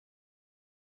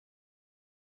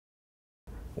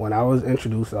When I was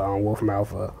introduced to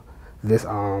WolframAlpha this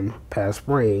past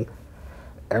spring,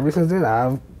 ever since then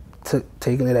I've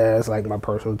taken it as like my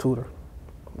personal tutor.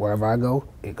 Wherever I go,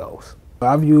 it goes.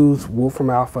 I've used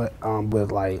WolframAlpha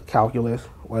with like calculus,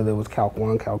 whether it was Calc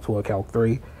 1, Calc 2, or Calc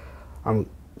 3.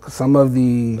 Some of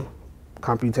the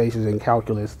computations in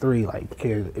Calculus 3, like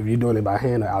if you're doing it by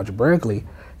hand or algebraically,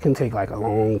 can take like a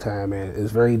long time and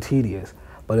it's very tedious.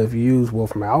 But if you use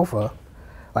WolframAlpha,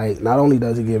 like not only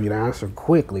does it give you the answer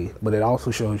quickly, but it also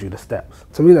shows you the steps.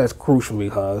 To me, that's crucial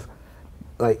because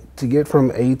like to get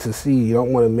from A to C, you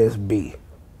don't want to miss B.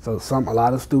 So a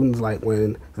lot of students, like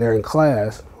when they're in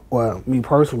class, or me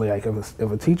personally, like if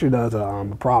a teacher does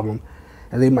a problem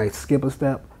and they might skip a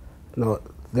step,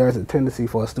 there's a tendency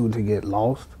for a student to get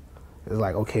lost. It's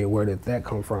like, okay, where did that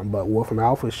come from? But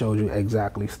WolframAlpha shows you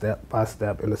exactly step by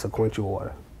step in a sequential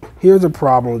order. Here's a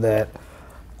problem that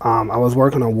I was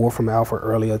working on WolframAlpha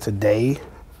earlier today.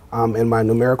 In my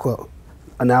numerical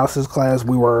analysis class,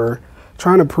 we were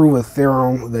trying to prove a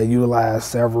theorem that utilized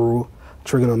several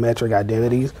trigonometric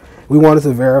identities. We wanted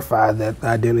to verify that the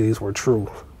identities were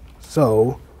true.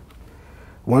 So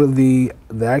one of the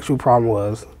actual problem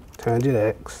was tangent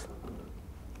x,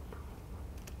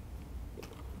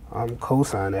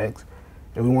 cosine x,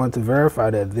 and we wanted to verify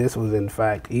that this was in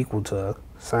fact equal to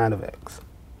sine of x.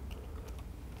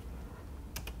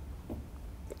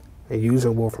 And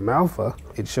using WolframAlpha,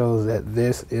 it shows that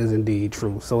this is indeed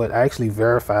true. So it actually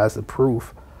verifies the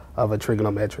proof of a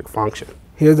trigonometric function.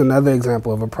 Here's another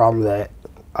example of a problem that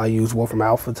I use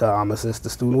WolframAlpha to assist the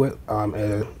student with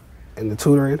in the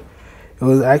tutoring. It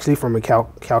was actually from a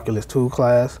Calculus 2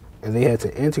 class, and they had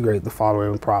to integrate the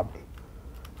following problem.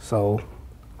 So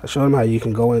I showed them how you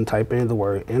can go and type in the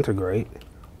word integrate.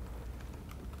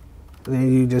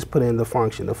 Then you just put in the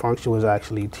function. The function was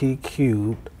actually t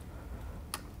cubed.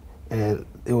 And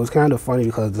it was kind of funny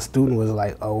because the student was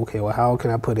like, oh, okay, well, how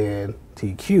can I put in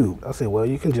t cubed? I said, well,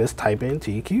 you can just type in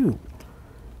t cubed.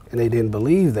 And they didn't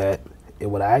believe that it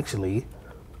would actually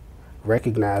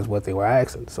recognize what they were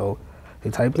asking. So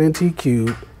they typed in t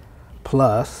cubed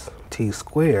plus t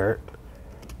squared,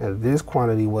 and this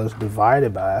quantity was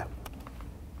divided by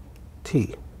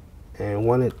t, and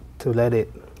wanted to let it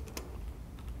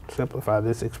simplify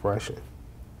this expression.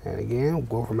 And again,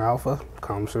 WolframAlpha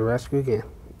comes to the rescue again.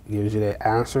 Gives you the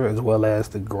answer as well as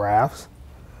the graphs,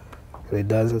 and it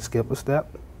doesn't skip a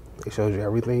step. It shows you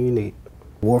everything you need.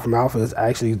 WolframAlpha is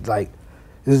actually like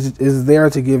is there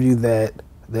to give you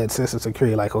that sense of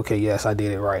security, like, okay, yes, I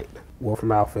did it right.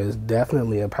 WolframAlpha is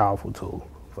definitely a powerful tool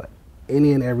for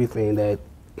any and everything that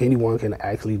anyone can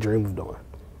actually dream of doing.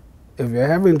 If you're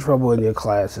having trouble in your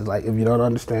classes, like if you don't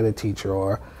understand a teacher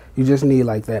or you just need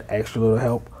like that extra little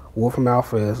help,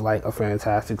 WolframAlpha is like a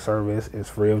fantastic service. It's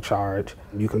free of charge.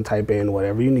 You can type in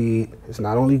whatever you need. It's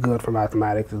not only good for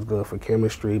mathematics, it's good for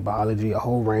chemistry, biology, a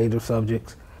whole range of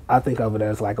subjects. I think of it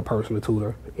as like a personal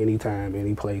tutor, anytime,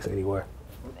 any place, anywhere.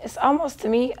 It's almost, to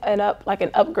me, like an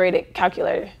upgraded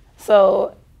calculator.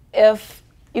 So if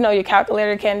your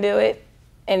calculator can do it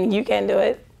and you can do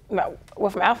it,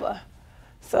 WolframAlpha.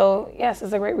 So yes,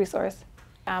 it's a great resource.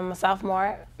 I'm a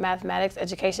sophomore mathematics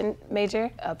education major,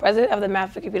 president of the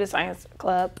Math for Computer Science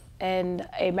Club, and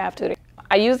a math tutor.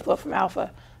 I use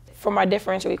WolframAlpha for my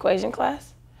differential equation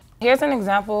class. Here's an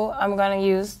example. I'm going to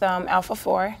use Alpha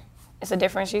 4. It's a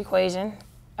differential equation,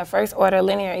 a first order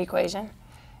linear equation.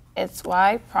 It's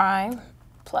y prime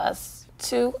plus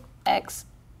 2x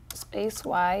space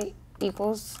y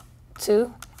equals 2.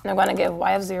 And I'm going to give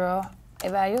y of 0 a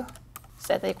value,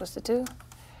 set that equals to 2, and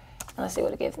let's see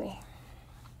what it gives me.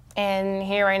 And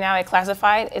here right now it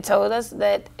classified, it told us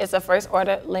that it's a first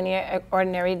order linear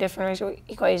ordinary differential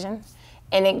equation,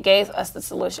 and it gave us the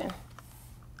solution.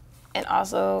 And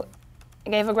also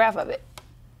it gave a graph of it.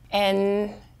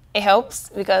 And it helps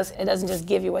because it doesn't just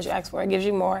give you what you asked for, it gives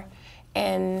you more.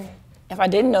 And if I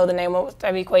didn't know the name of what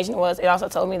type of equation it was, it also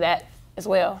told me that as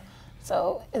well.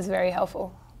 So it's very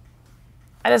helpful.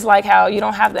 I just like how you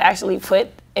don't have to actually put,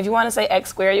 if you want to say x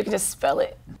squared, you can just spell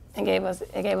it. It gave us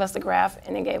the graph,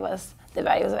 and it gave us the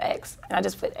values of x, and I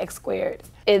just put x squared.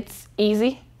 It's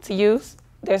easy to use.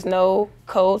 There's no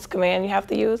codes command you have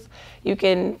to use. You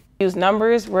can use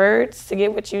numbers, words to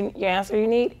get your answer you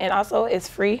need, and also it's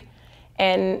free,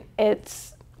 and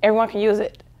everyone can use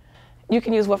it. You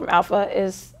can use WolframAlpha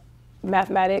is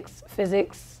mathematics,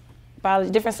 physics,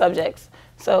 biology, different subjects,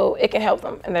 so it can help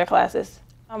them in their classes.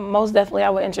 Most definitely, I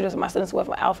would introduce my students to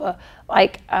WolframAlpha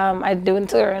like I do in the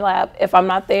tutoring lab. If I'm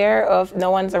not there or if no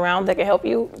one's around that can help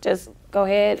you, just go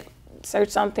ahead, search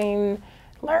something,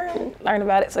 learn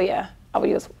about it. So yeah, I would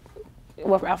use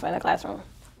WolframAlpha in the classroom.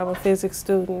 I'm a physics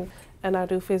student and I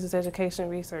do physics education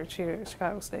research here at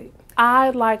Chicago State.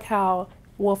 I like how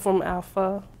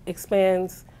WolframAlpha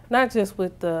expands not just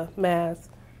with the math,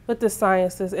 but the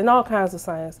sciences and all kinds of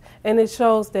science. And it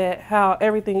shows that how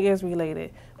everything is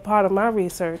related. Part of my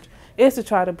research is to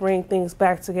try to bring things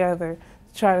back together,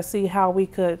 to try to see how we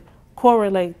could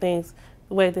correlate things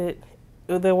the way that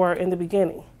they were in the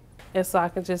beginning. And so I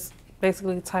can just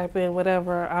basically type in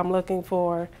whatever I'm looking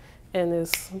for and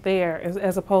it's there,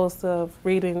 as opposed to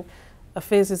reading a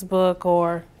physics book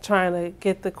or trying to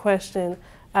get the question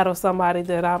out of somebody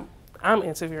that I'm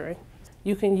interviewing.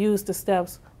 You can use the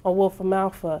steps on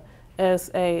WolframAlpha as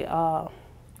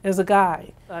a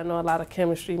guide. I know a lot of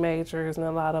chemistry majors and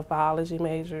a lot of biology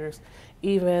majors,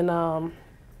 even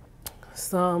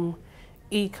some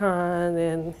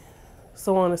econ and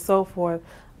so on and so forth.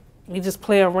 We just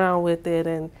play around with it,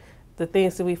 and the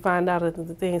things that we find out are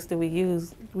the things that we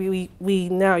use, we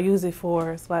now use it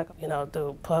for. It's like, you know,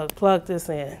 plug this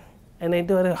in, and they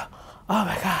do it. Oh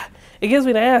my God, it gives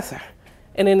me the answer,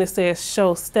 and then it says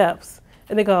show steps,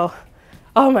 and they go,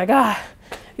 oh my God,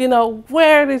 you know,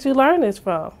 where did you learn this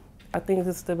from? I think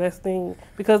this is the best thing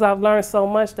because I've learned so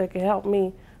much that can help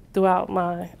me throughout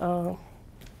my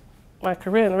my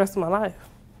career and the rest of my life.